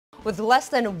With less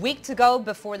than a week to go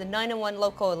before the 9-1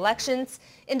 local elections,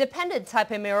 independent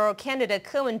Taipei mayoral candidate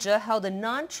Wen-je held a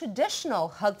non-traditional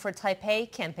Hug for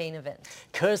Taipei campaign event.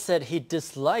 Ke said he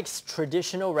dislikes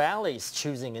traditional rallies,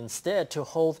 choosing instead to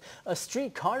hold a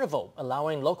street carnival,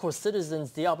 allowing local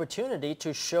citizens the opportunity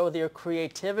to show their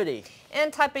creativity.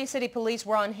 And Taipei City Police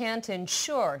were on hand to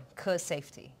ensure Ke's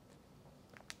safety.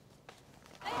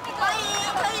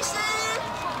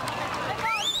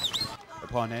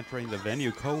 Upon entering the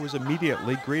venue, Ke was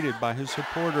immediately greeted by his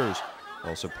supporters.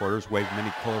 While supporters waved many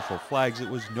colorful flags, it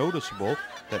was noticeable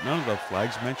that none of the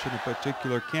flags mentioned a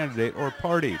particular candidate or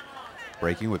party,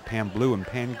 breaking with pan blue and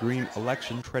pan green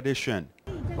election tradition.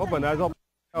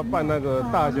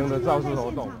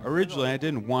 Originally, I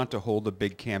didn't want to hold a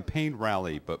big campaign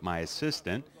rally, but my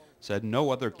assistant said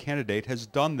no other candidate has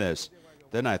done this.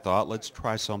 Then I thought, let's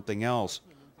try something else,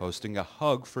 hosting a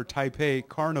Hug for Taipei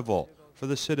carnival for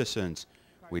the citizens.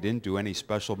 We didn't do any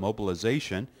special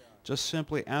mobilization, just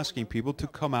simply asking people to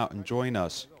come out and join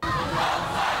us.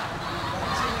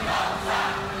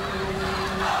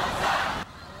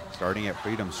 Starting at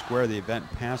Freedom Square, the event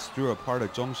passed through a part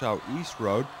of Zhonghsiao East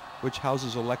Road, which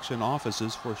houses election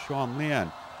offices for Sean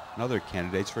Lien and other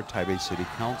candidates for Taipei City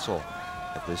Council.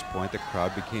 At this point, the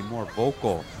crowd became more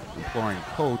vocal, imploring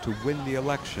Ke to win the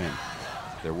election.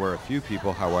 There were a few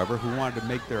people, however, who wanted to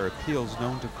make their appeals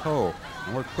known to Ke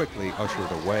and were quickly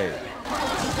ushered away.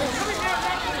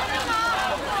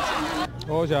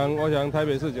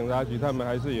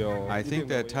 I think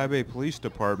that Taipei Police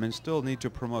Department still need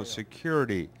to promote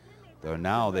security, though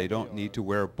now they don't need to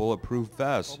wear bulletproof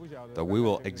vests, though we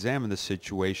will examine the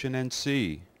situation and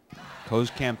see.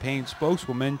 Ke's campaign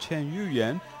spokeswoman Chien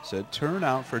Yu-yen said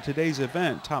turnout for today's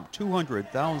event topped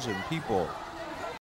 200,000 people.